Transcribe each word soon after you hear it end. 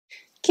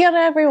Kia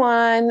ora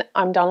everyone,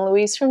 I'm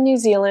Donnalouise from New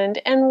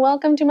Zealand and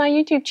welcome to my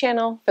YouTube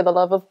channel for the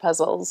love of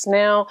puzzles.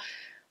 Now,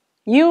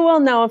 you will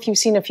know if you've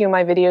seen a few of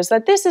my videos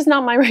that this is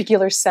not my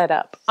regular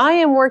setup. I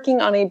am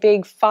working on a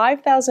big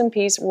 5,000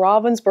 piece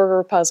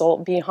Ravensburger puzzle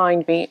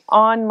behind me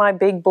on my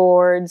big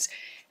boards,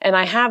 and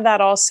I have that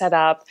all set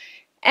up.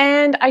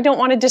 And I don't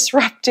want to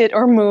disrupt it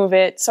or move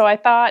it, so I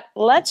thought,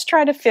 let's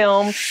try to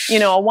film,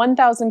 a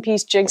 1,000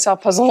 piece jigsaw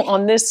puzzle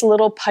on this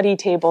little putty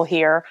table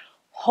here.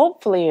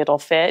 Hopefully it'll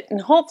fit, and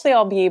hopefully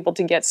I'll be able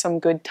to get some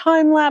good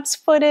time-lapse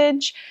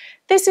footage.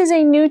 This is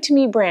a new to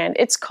me brand.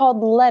 It's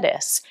called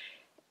Lettuce.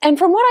 And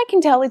from what I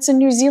can tell, it's a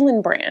New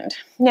Zealand brand.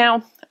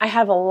 Now, I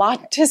have a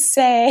lot to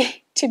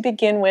say to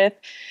begin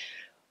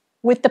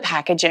with the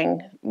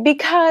packaging.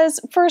 Because,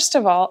 first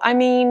of all,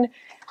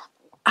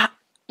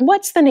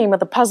 what's the name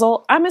of the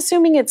puzzle? I'm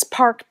assuming it's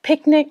Park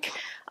Picnic.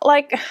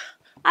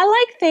 I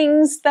like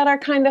things that are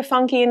kind of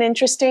funky and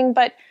interesting,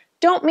 but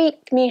don't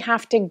make me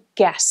have to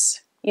guess.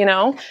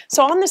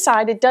 So on the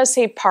side, it does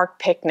say Park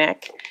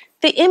Picnic.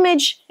 The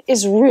image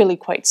is really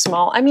quite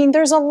small.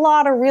 There's a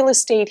lot of real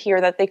estate here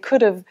that they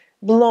could have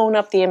blown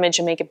up the image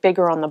and make it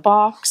bigger on the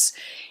box.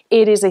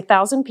 It is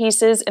 1,000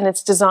 pieces and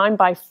it's designed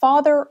by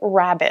Father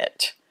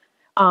Rabbit.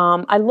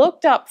 I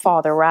looked up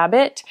Father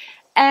Rabbit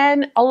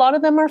and a lot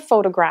of them are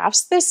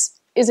photographs. This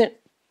isn't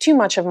too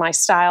much of my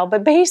style,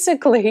 but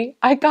basically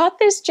I got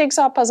this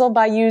jigsaw puzzle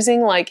by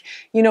using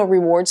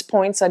rewards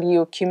points that you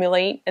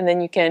accumulate and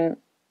then you can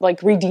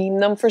redeem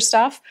them for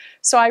stuff.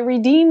 So I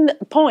redeemed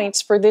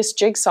points for this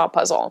jigsaw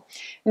puzzle.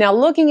 Now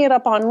looking it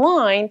up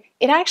online,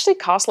 it actually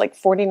cost like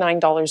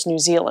 $49 New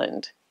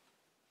Zealand.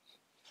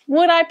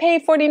 Would I pay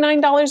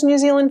 $49 New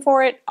Zealand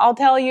for it? I'll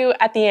tell you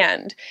at the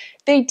end.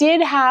 They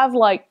did have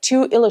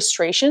 2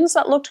 illustrations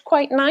that looked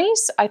quite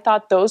nice. I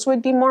thought those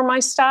would be more my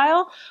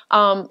style.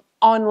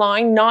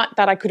 Online, not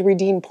that I could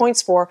redeem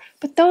points for,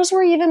 but those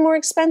were even more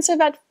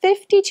expensive at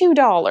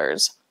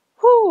 $52.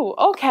 Whew,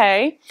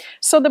 okay.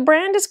 So the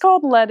brand is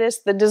called Lettuce.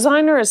 The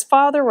designer is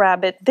Father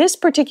Rabbit. This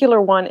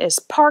particular one is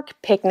Park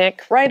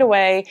Picnic. Right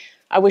away,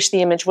 I wish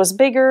the image was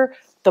bigger.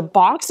 The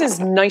box is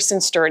nice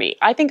and sturdy.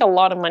 I think a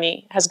lot of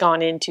money has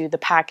gone into the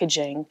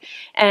packaging.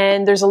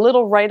 And there's a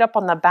little write-up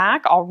on the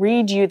back. I'll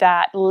read you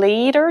that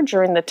later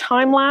during the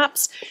time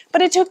lapse.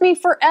 But it took me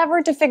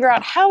forever to figure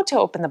out how to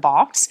open the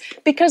box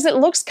because it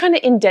looks kind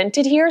of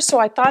indented here. So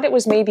I thought it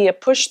was maybe a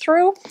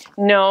push-through.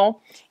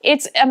 No,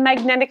 it's a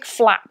magnetic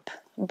flap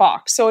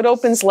box, so it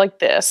opens like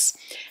this,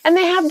 and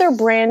they have their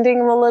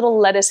branding, the little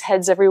lettuce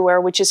heads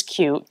everywhere, which is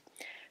cute.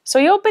 So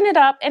you open it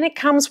up and it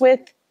comes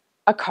with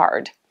a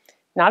card.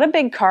 Not a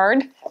big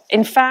card.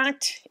 In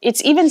fact,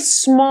 it's even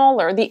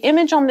smaller. The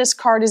image on this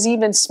card is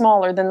even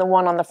smaller than the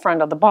one on the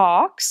front of the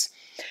box.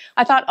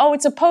 I thought, oh,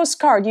 it's a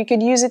postcard. You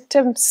could use it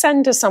to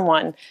send to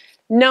someone.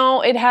 No,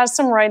 it has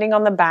some writing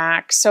on the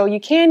back, so you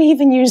can't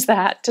even use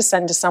that to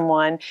send to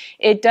someone.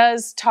 It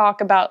does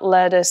talk about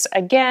lettuce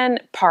again,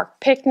 Park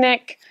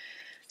Picnic.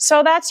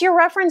 So that's your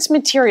reference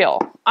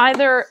material,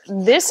 either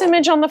this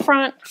image on the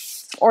front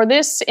or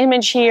this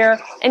image here,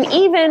 and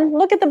even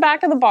look at the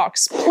back of the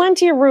box,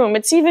 plenty of room.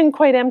 It's even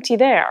quite empty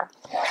there.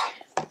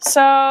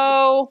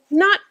 So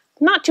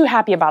not too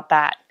happy about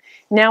that.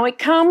 Now it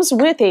comes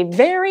with a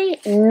very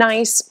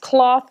nice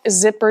cloth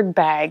zippered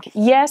bag.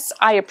 Yes,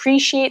 I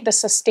appreciate the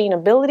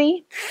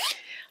sustainability,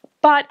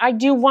 but I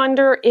do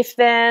wonder if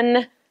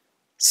then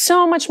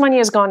so much money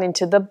has gone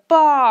into the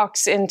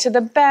box, into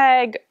the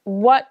bag.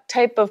 What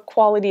type of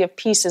quality of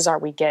pieces are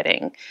we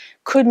getting?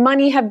 Could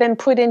money have been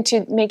put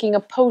into making a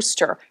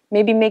poster?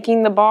 Maybe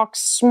making the box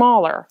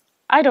smaller?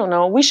 I don't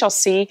know. We shall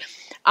see.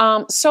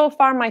 So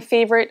far, my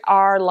favorite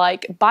are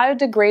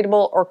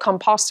biodegradable or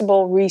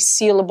compostable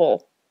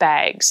resealable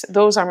bags.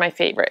 Those are my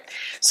favorite.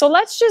 So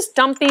let's just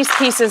dump these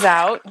pieces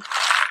out.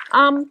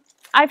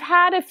 I've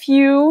had a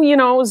few,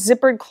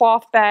 zippered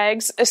cloth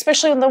bags,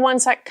 especially the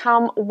ones that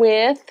come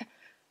with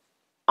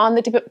on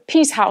the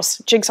Peace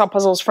House jigsaw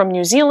puzzles from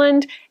New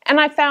Zealand, and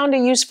I found a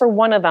use for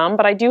one of them,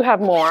 but I do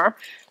have more.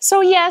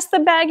 So yes, the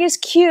bag is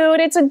cute,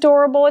 it's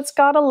adorable, it's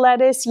got a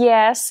lettuce,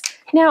 yes.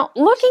 Now,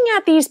 looking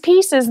at these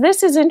pieces,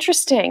 this is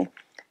interesting.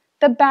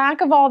 The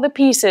back of all the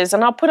pieces,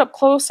 and I'll put up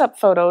close-up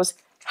photos,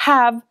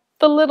 have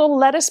the little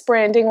lettuce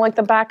branding like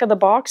the back of the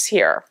box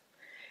here.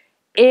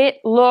 It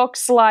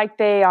looks like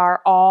they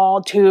are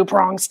all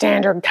 2-prong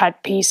standard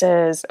cut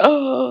pieces.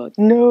 Oh,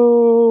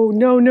 no,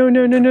 no, no,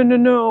 no, no, no, no,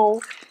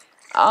 no.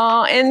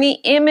 And the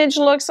image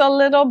looks a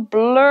little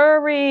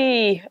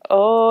blurry.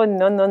 Oh,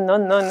 no, no, no,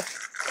 no.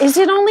 Is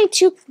it only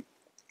 2?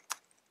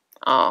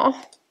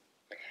 Oh.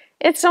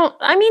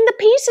 The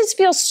pieces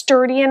feel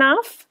sturdy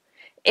enough.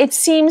 It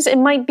seems it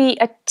might be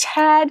a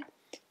tad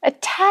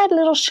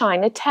little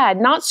shine, a tad,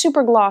 not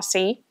super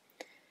glossy.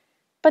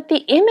 But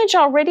the image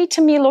already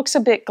to me looks a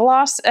bit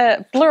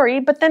blurry,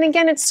 but then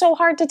again, it's so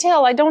hard to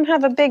tell. I don't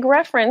have a big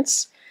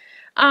reference.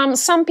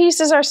 Some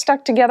pieces are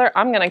stuck together.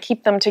 I'm going to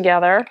keep them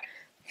together.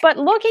 But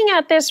looking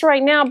at this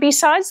right now,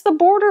 besides the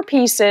border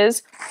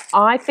pieces,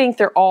 I think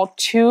they're all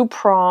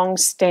 2-prong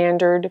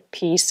standard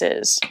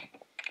pieces.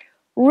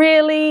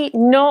 Really?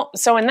 No.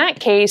 So in that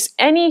case,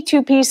 any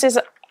two pieces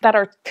that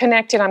are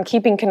connected, I'm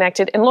keeping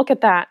connected. And look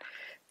at that.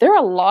 There are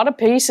a lot of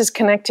pieces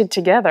connected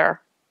together.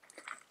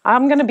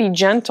 I'm going to be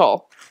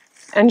gentle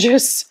and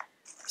just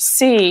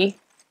see.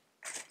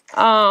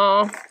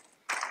 The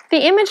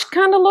image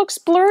kind of looks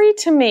blurry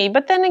to me,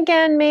 but then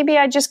again, maybe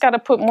I just got to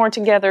put more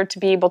together to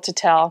be able to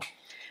tell.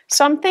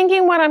 So I'm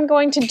thinking what I'm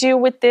going to do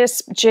with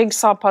this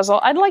jigsaw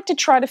puzzle. I'd like to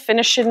try to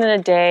finish it in a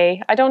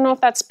day. I don't know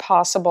if that's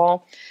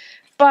possible,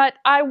 but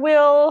I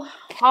will.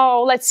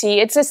 Oh, let's see.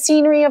 It's a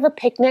scenery of a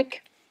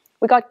picnic.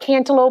 We got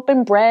cantaloupe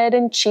and bread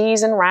and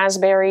cheese and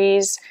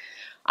raspberries.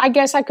 I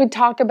guess I could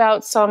talk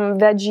about some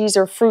veggies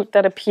or fruit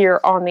that appear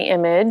on the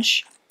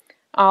image.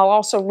 I'll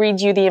also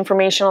read you the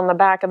information on the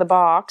back of the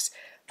box.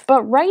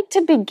 But right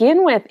to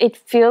begin with, it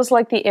feels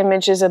like the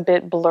image is a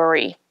bit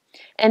blurry.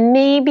 And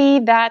maybe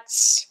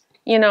that's,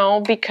 you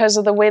know, because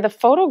of the way the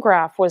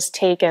photograph was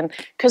taken,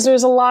 because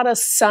there's a lot of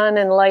sun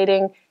and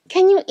lighting.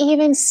 Can you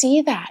even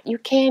see that? You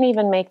can't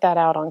even make that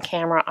out on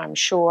camera, I'm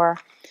sure.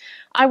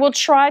 I will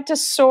try to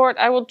sort.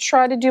 I will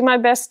try to do my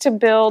best to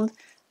build.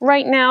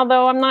 Right now,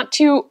 though, I'm not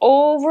too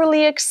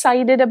overly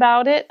excited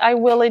about it, I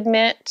will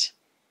admit.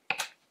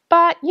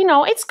 But, you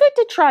know, it's good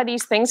to try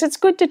these things. It's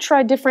good to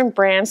try different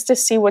brands to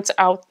see what's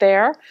out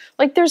there.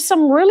 Like, there's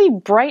some really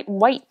bright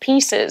white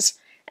pieces.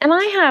 And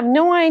I have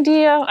no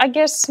idea, I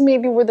guess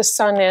maybe where the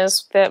sun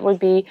is, that would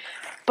be.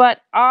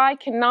 But I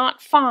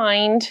cannot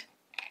find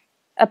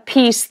a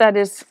piece that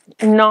is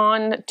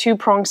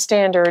non-two-prong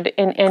standard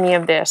in any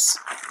of this.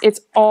 It's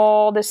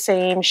all the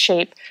same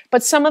shape.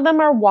 But some of them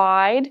are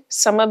wide,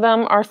 some of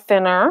them are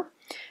thinner.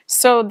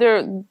 So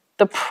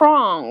the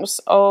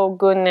prongs, oh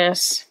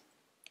goodness.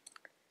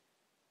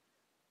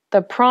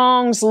 The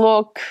prongs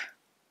look,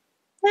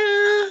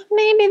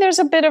 maybe there's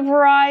a bit of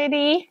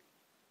variety.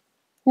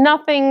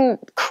 Nothing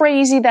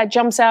crazy that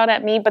jumps out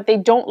at me, but they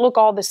don't look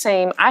all the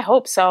same. I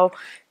hope so,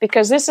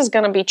 because this is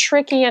going to be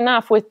tricky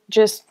enough with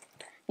just,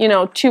 you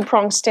know,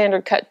 two-prong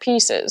standard cut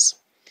pieces.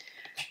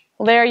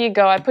 Well, there you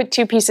go. I put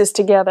two pieces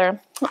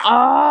together.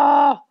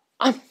 Oh,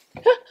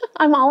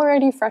 I'm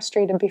already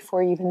frustrated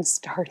before even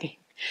starting.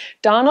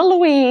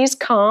 Donnalouise,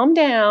 calm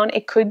down.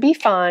 It could be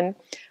fun.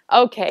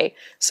 Okay,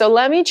 so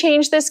let me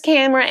change this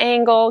camera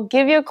angle,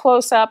 give you a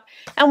close-up,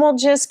 and we'll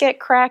just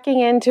get cracking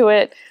into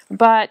it.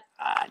 But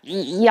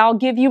I'll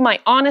give you my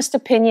honest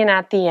opinion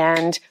at the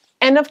end.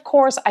 And of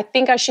course, I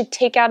think I should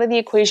take out of the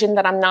equation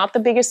that I'm not the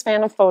biggest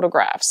fan of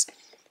photographs.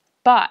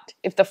 But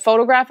if the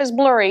photograph is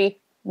blurry,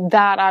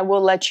 that I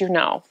will let you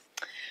know.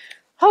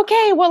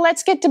 Okay, well,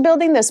 let's get to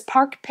building this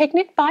park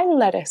picnic by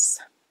lettuce.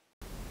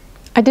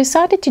 I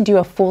decided to do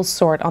a full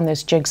sort on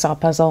this jigsaw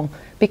puzzle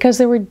because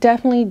there were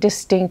definitely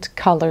distinct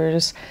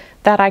colors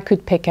that I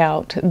could pick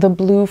out. The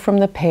blue from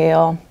the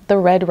pail, the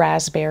red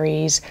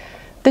raspberries,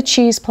 the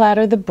cheese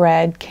platter, the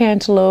bread,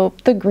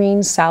 cantaloupe, the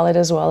green salad,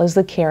 as well as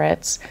the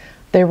carrots.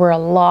 There were a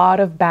lot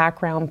of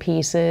background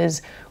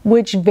pieces,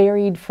 which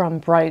varied from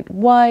bright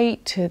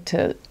white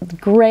to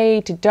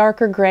gray to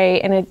darker gray,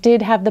 and it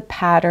did have the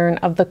pattern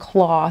of the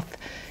cloth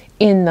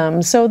in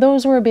them. So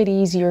those were a bit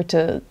easier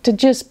to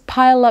just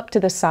pile up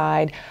to the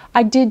side.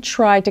 I did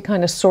try to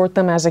kind of sort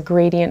them as a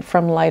gradient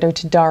from lighter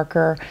to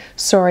darker.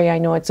 Sorry, I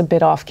know it's a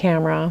bit off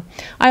camera.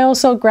 I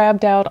also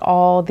grabbed out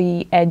all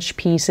the edge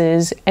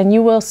pieces, and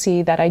you will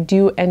see that I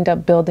do end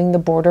up building the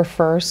border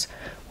first,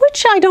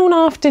 which I don't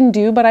often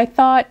do, but I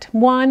thought,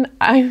 one,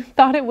 I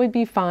thought it would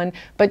be fun,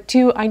 but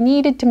two, I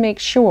needed to make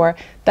sure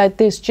that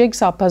this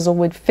jigsaw puzzle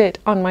would fit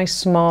on my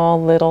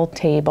small little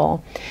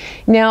table.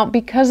 Now,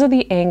 because of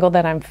the angle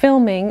that I'm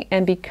filming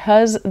and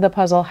because the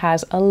puzzle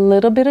has a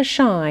little bit of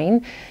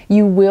shine,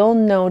 you will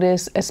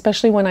notice,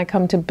 especially when I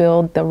come to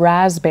build the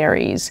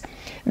raspberries,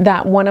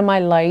 that one of my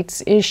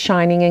lights is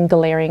shining and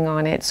glaring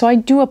on it. So I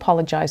do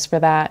apologize for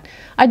that.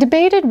 I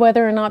debated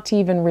whether or not to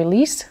even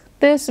release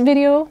this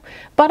video,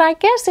 but I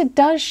guess it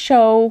does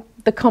show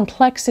the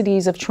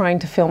complexities of trying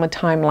to film a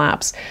time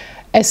lapse,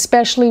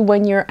 especially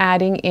when you're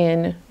adding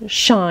in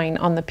shine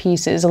on the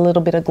pieces, a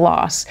little bit of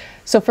gloss.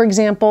 So for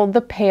example,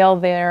 the pail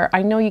there,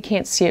 I know you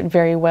can't see it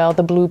very well,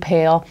 the blue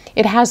pail,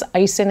 it has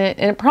ice in it,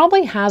 and it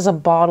probably has a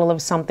bottle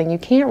of something. You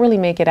can't really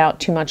make it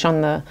out too much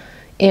on the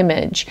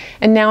image.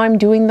 And now I'm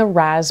doing the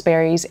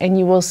raspberries, and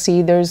you will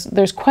see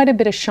there's quite a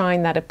bit of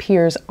shine that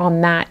appears on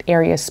that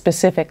area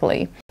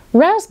specifically.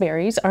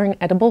 Raspberries are an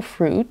edible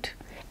fruit,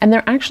 and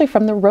they're actually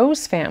from the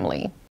rose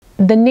family.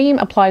 The name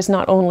applies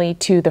not only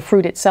to the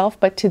fruit itself,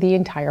 but to the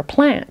entire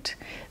plant.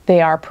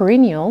 They are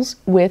perennials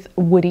with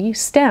woody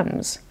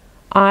stems.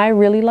 I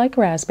really like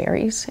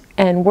raspberries,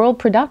 and world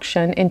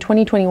production in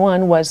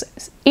 2021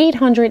 was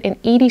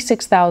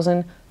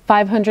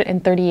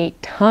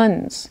 886,538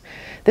 tons.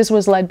 This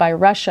was led by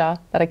Russia,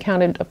 that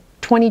accounted for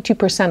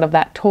 22% of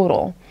that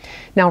total.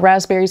 Now,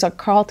 raspberries are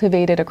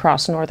cultivated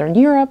across Northern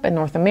Europe and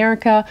North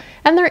America,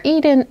 and they're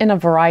eaten in a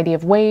variety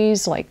of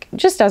ways, like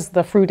just as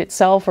the fruit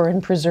itself, or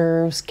in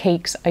preserves,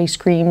 cakes, ice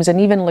creams,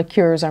 and even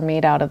liqueurs are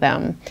made out of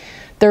them.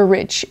 They're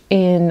rich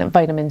in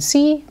vitamin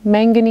C,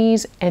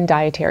 manganese, and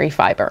dietary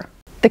fiber.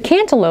 The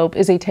cantaloupe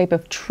is a type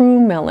of true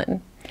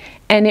melon,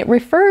 And it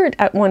referred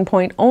at one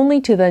point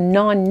only to the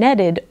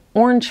non-netted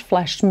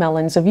orange-fleshed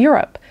melons of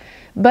Europe.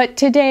 But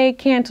today,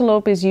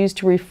 cantaloupe is used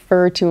to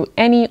refer to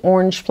any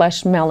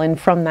orange-fleshed melon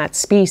from that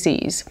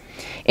species,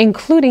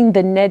 including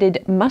the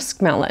netted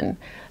muskmelon.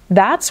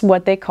 That's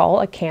what they call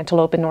a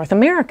cantaloupe in North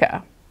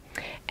America.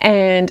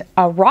 And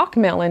a rock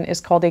melon is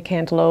called a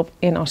cantaloupe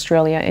in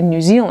Australia and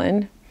New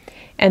Zealand.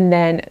 And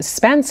then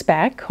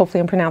spanspek, hopefully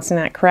I'm pronouncing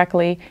that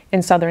correctly,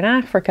 in southern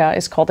Africa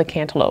is called a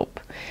cantaloupe.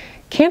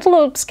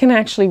 Cantaloupes can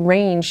actually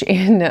range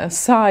in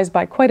size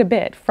by quite a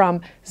bit,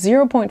 from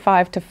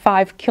 0.5 to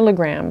 5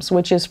 kilograms,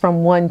 which is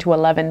from 1 to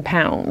 11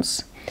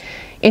 pounds.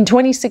 In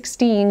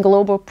 2016,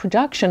 global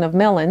production of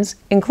melons,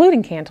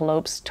 including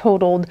cantaloupes,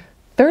 totaled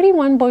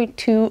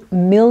 31.2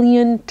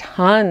 million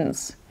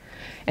tons.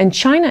 And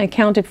China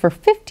accounted for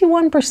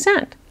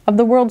 51% of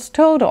the world's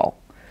total.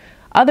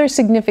 Other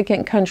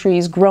significant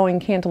countries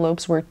growing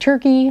cantaloupes were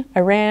Turkey,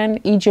 Iran,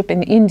 Egypt,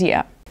 and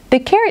India. The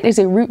carrot is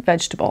a root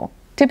vegetable,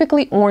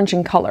 typically orange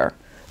in color,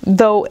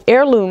 though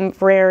heirloom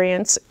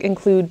variants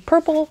include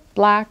purple,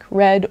 black,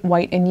 red,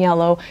 white, and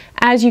yellow,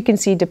 as you can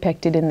see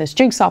depicted in this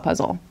jigsaw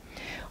puzzle,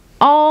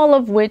 all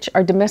of which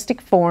are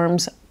domestic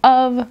forms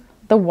of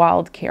the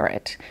wild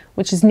carrot,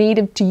 which is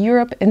native to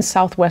Europe and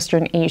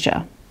southwestern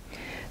Asia.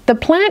 The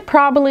plant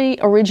probably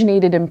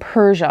originated in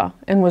Persia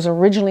and was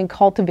originally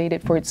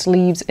cultivated for its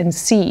leaves and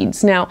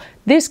seeds. Now,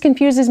 this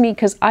confuses me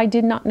because I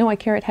did not know a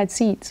carrot had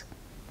seeds.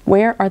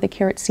 Where are the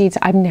carrot seeds?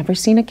 I've never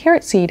seen a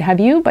carrot seed, have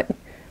you? But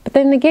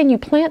then again, you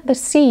plant the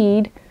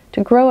seed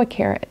to grow a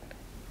carrot.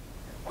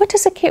 What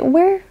does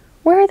where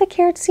are the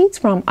carrot seeds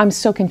from? I'm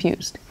so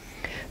confused.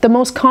 The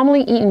most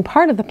commonly eaten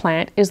part of the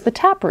plant is the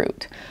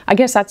taproot. I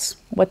guess that's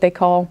what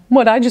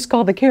I just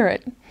call the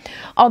carrot.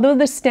 Although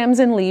the stems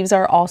and leaves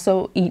are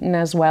also eaten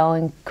as well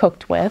and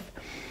cooked with,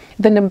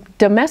 the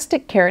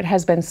domestic carrot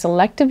has been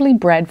selectively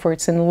bred for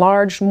its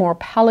enlarged, more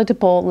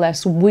palatable,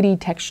 less woody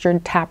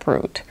textured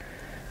taproot.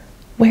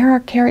 Where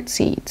are carrot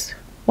seeds?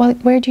 Well,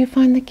 where do you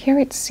find the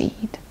carrot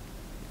seed?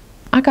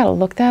 I gotta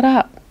look that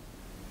up.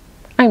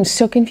 I'm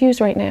so confused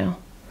right now.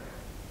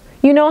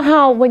 You know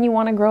how when you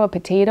want to grow a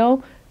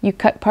potato, you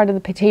cut part of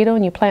the potato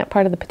and you plant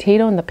part of the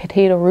potato and the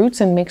potato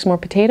roots and makes more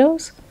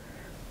potatoes?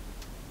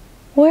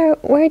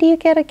 Where do you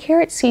get a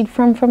carrot seed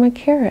from a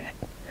carrot?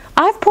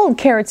 I've pulled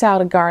carrots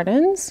out of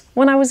gardens.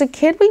 When I was a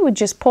kid, we would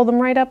just pull them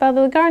right up out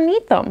of the garden and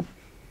eat them.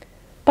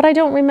 But I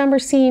don't remember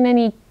seeing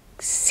any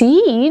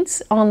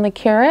seeds on the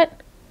carrot.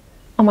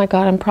 Oh my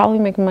God, I'm probably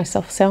making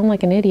myself sound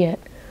like an idiot.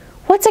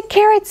 What's a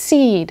carrot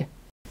seed?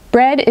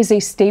 Bread is a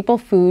staple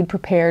food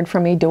prepared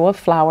from a dough of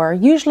flour,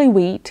 usually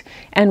wheat,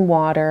 and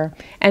water,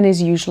 and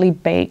is usually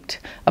baked.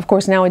 Of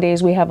course,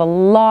 nowadays we have a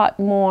lot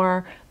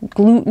more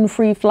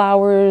gluten-free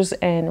flours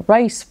and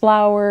rice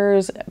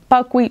flours,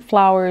 buckwheat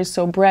flours,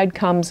 so bread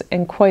comes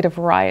in quite a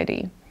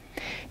variety.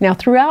 Now,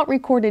 throughout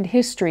recorded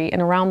history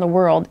and around the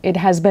world, it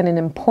has been an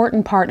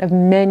important part of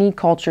many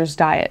cultures'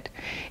 diet.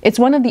 It's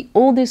one of the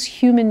oldest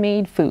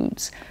human-made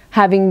foods,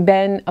 having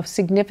been of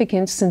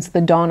significance since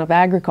the dawn of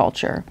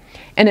agriculture,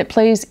 and it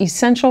plays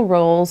essential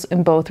roles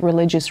in both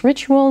religious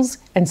rituals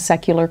and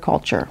secular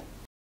culture.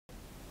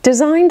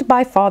 Designed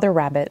by Father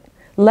Rabbit,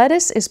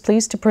 Lettuce is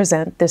pleased to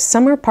present this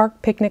summer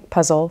park picnic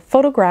puzzle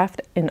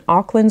photographed in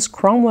Auckland's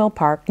Cromwell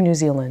Park, New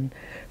Zealand.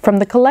 From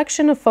the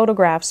collection of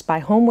photographs by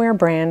homeware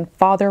brand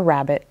Father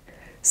Rabbit,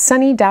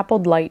 sunny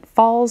dappled light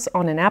falls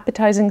on an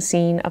appetizing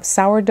scene of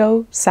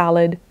sourdough,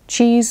 salad,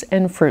 cheese,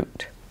 and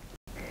fruit.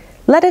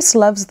 Lettuce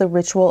loves the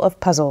ritual of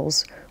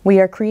puzzles. We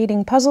are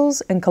creating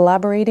puzzles and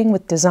collaborating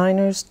with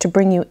designers to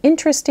bring you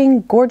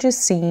interesting, gorgeous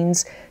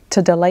scenes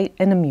to delight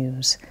and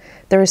amuse.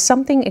 There is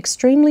something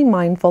extremely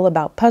mindful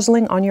about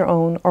puzzling on your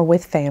own or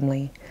with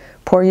family.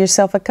 Pour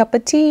yourself a cup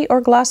of tea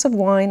or glass of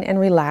wine and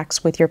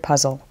relax with your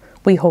puzzle.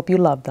 We hope you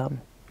love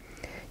them.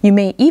 You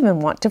may even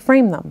want to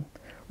frame them.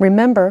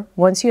 Remember,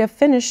 once you have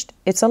finished,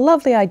 it's a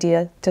lovely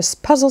idea to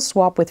puzzle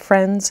swap with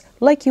friends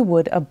like you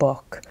would a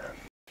book.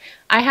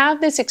 I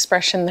have this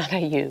expression that I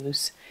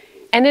use,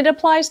 and it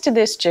applies to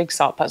this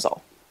jigsaw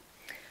puzzle.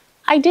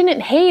 I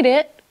didn't hate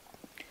it.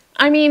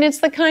 I mean, it's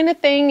the kind of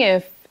thing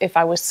if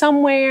I was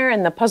somewhere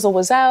and the puzzle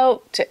was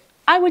out,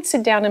 I would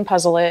sit down and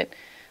puzzle it.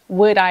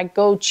 Would I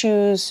go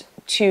choose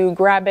to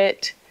grab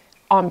it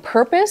on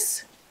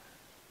purpose?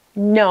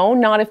 No,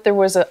 not if there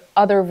was a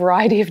other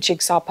variety of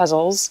jigsaw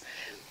puzzles.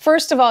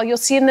 First of all, you'll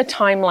see in the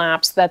time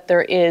lapse that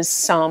there is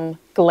some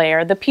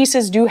glare. The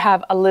pieces do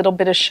have a little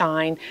bit of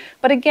shine,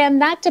 but again,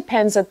 that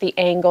depends at the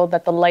angle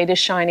that the light is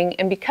shining,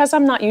 and because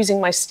I'm not using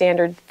my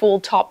standard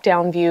full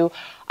top-down view,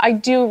 I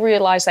do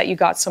realize that you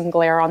got some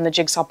glare on the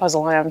jigsaw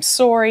puzzle, and I'm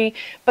sorry,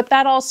 but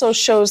that also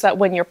shows that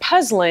when you're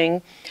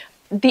puzzling,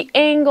 the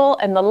angle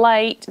and the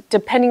light,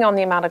 depending on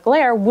the amount of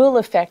glare, will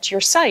affect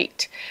your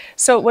sight.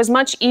 So it was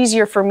much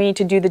easier for me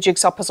to do the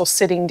jigsaw puzzle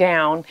sitting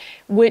down,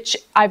 which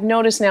I've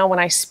noticed now when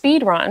I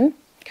speed run,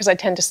 because I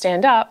tend to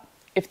stand up,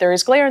 if there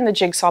is glare in the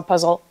jigsaw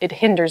puzzle, it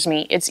hinders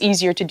me. It's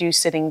easier to do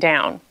sitting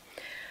down.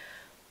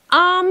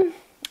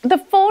 The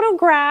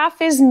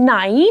photograph is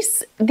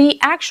nice. The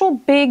actual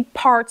big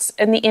parts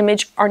in the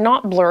image are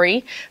not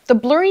blurry. The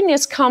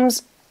blurriness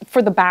comes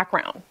for the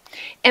background.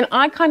 And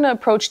I kind of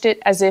approached it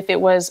as if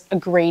it was a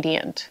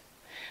gradient.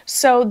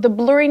 So the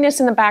blurriness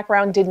in the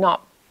background did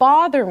not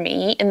bother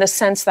me in the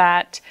sense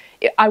that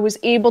I was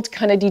able to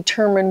kind of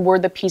determine where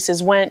the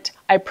pieces went.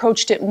 I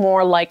approached it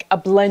more like a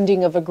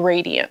blending of a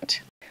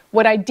gradient.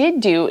 What I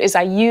did do is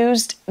I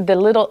used the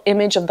little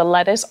image of the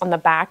lettuce on the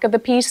back of the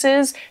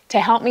pieces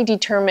to help me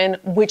determine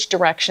which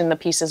direction the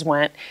pieces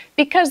went,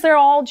 because they're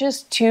all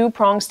just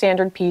 2-prong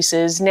standard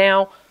pieces.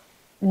 Now,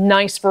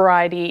 nice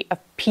variety of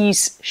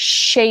piece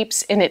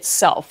shapes in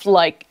itself.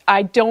 Like,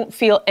 I don't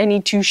feel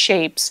any 2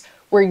 shapes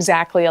were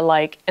exactly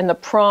alike, and the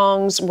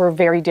prongs were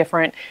very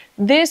different.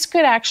 This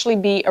could actually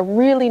be a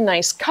really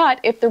nice cut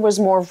if there was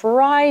more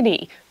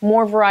variety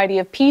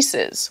of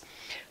pieces.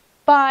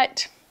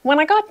 But when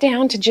I got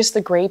down to just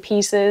the gray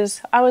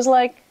pieces, I was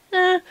like,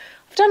 I've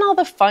done all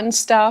the fun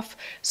stuff.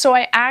 So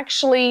I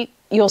actually,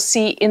 you'll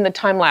see in the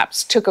time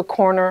lapse, took a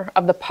corner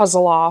of the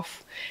puzzle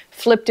off,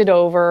 flipped it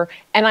over,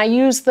 and I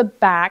used the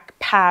back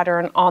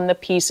pattern on the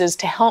pieces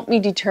to help me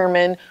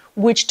determine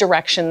which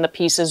direction the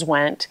pieces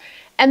went.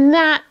 And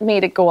that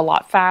made it go a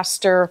lot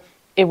faster.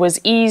 It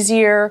was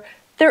easier.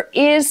 There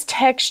is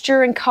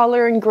texture and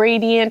color and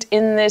gradient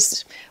in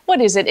this.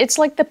 What is it? It's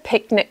like the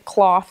picnic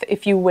cloth,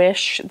 if you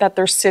wish, that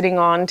they're sitting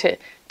on to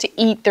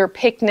eat their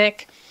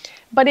picnic.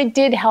 But it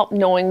did help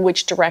knowing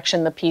which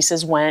direction the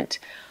pieces went.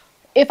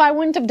 If I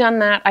wouldn't have done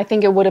that, I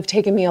think it would have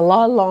taken me a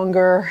lot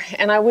longer,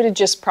 and I would have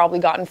just probably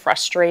gotten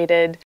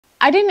frustrated.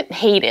 I didn't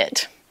hate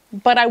it,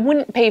 but I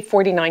wouldn't pay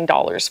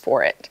 $49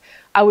 for it.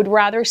 I would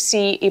rather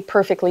see a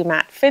perfectly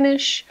matte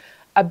finish,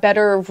 a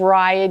better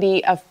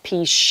variety of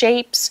piece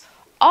shapes.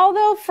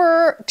 Although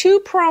for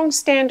 2-prong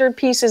standard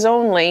pieces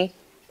only,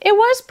 it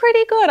was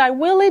pretty good. I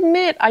will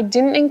admit I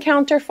didn't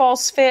encounter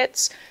false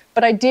fits,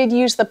 but I did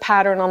use the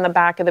pattern on the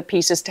back of the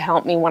pieces to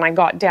help me when I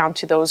got down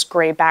to those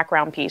gray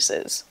background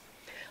pieces.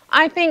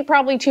 I think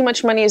probably too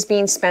much money is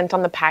being spent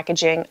on the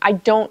packaging. I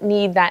don't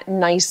need that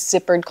nice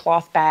zippered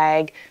cloth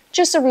bag.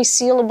 Just a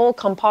resealable,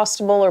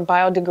 compostable, or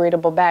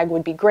biodegradable bag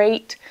would be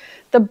great.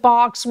 The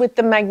box with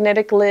the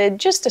magnetic lid,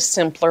 just a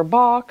simpler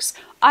box.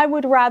 I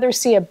would rather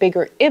see a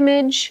bigger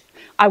image.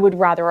 I would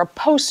rather a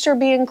poster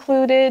be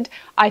included.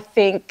 I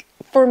think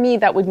for me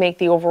that would make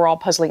the overall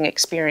puzzling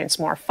experience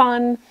more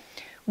fun.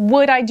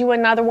 Would I do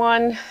another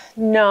one?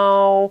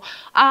 No.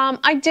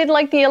 I did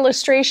like the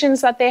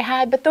illustrations that they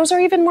had, but those are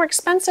even more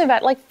expensive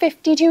at like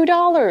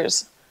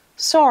 $52.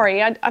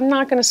 Sorry, I'm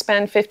not going to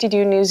spend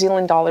 52 New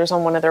Zealand dollars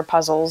on one of their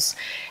puzzles.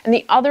 And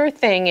the other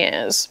thing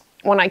is,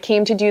 when I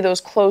came to do those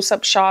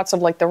close-up shots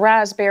of like the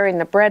raspberry and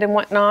the bread and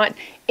whatnot,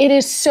 it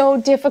is so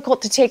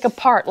difficult to take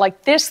apart.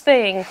 Like, this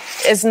thing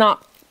is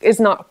not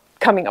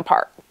coming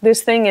apart.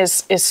 This thing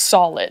is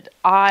solid.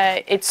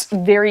 It's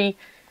very,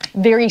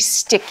 very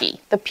sticky.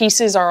 The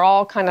pieces are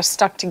all kind of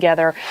stuck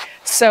together.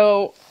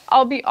 So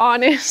I'll be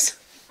honest,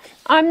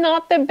 I'm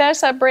not the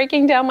best at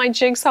breaking down my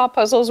jigsaw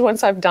puzzles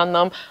once I've done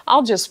them.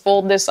 I'll just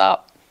fold this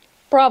up,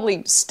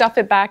 probably stuff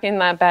it back in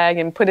that bag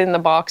and put it in the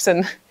box,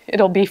 and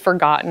it'll be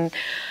forgotten.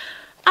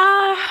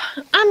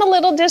 I'm a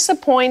little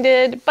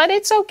disappointed, but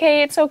it's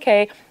okay, it's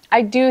okay.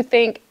 I do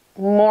think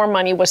more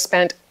money was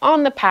spent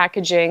on the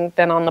packaging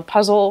than on the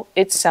puzzle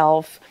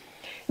itself.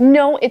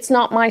 No, it's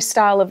not my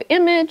style of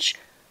image,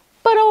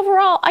 but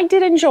overall I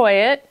did enjoy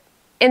it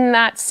in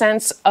that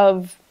sense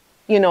of,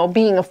 you know,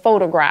 being a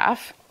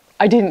photograph.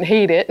 I didn't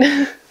hate it.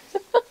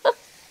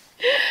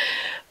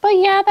 But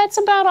yeah, that's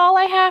about all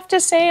I have to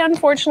say.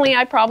 Unfortunately,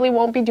 I probably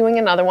won't be doing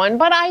another one,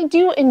 but I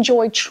do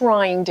enjoy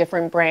trying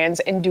different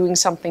brands and doing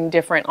something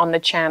different on the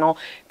channel,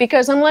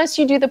 because unless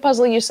you do the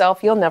puzzle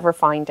yourself, you'll never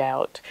find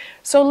out.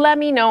 So let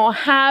me know,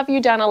 have you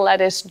done a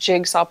lettuce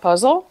jigsaw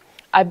puzzle?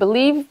 I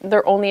believe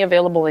they're only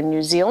available in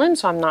New Zealand,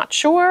 so I'm not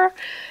sure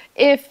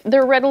if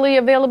they're readily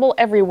available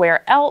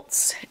everywhere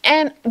else.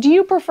 And do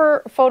you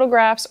prefer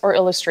photographs or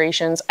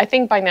illustrations? I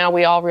think by now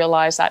we all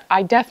realize that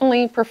I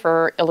definitely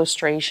prefer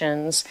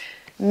illustrations.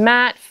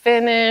 Matte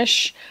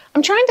finish.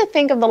 I'm trying to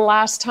think of the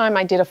last time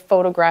I did a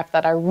photograph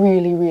that I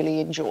really, really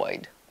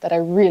enjoyed, that I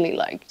really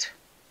liked.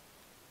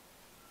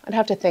 I'd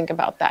have to think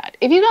about that.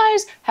 If you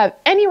guys have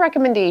any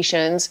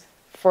recommendations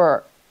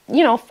for,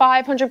 you know,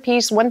 500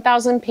 piece,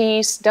 1,000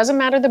 piece, doesn't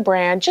matter the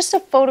brand, just a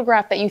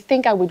photograph that you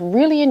think I would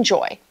really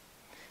enjoy,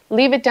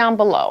 leave it down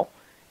below,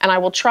 and I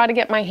will try to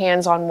get my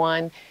hands on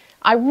one.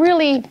 I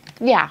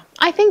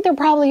think there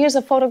probably is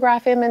a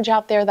photograph image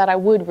out there that I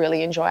would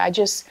really enjoy.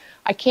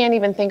 I can't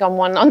even think on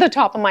one on the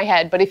top of my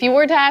head. But if you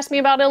were to ask me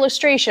about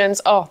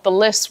illustrations, oh, the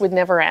list would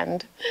never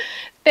end.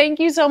 Thank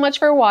you so much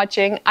for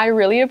watching. I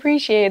really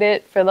appreciate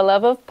it. For the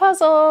love of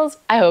puzzles,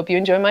 I hope you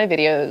enjoy my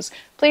videos.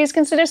 Please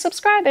consider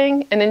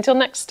subscribing. And until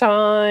next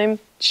time,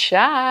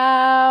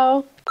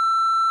 ciao.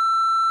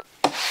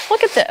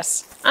 Look at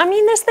this. I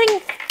mean, this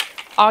thing,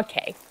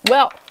 okay,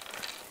 well.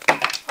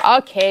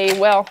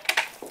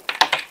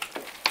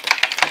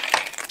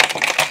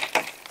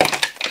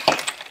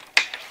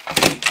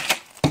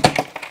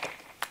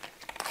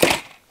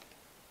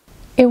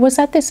 It was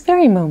at this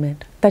very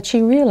moment that she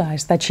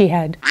realized that she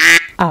had,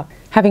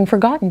 having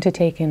forgotten to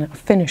take in a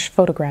finished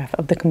photograph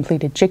of the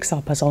completed jigsaw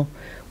puzzle,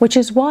 which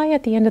is why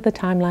at the end of the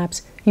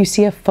time-lapse you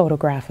see a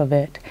photograph of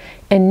it,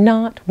 and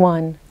not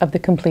one of the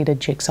completed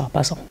jigsaw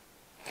puzzle.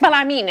 But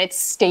I mean, it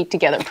stayed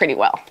together pretty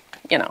well,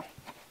 you know.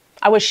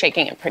 I was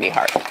shaking it pretty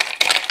hard.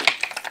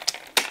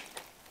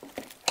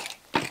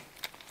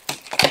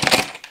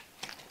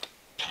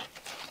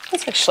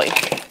 That's actually...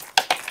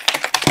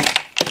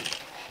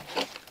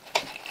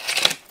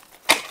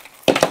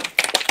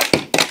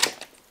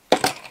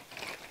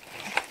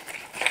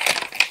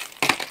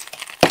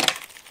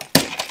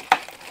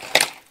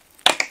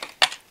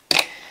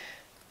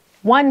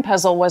 One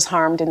puzzle was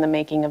harmed in the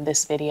making of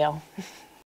this video.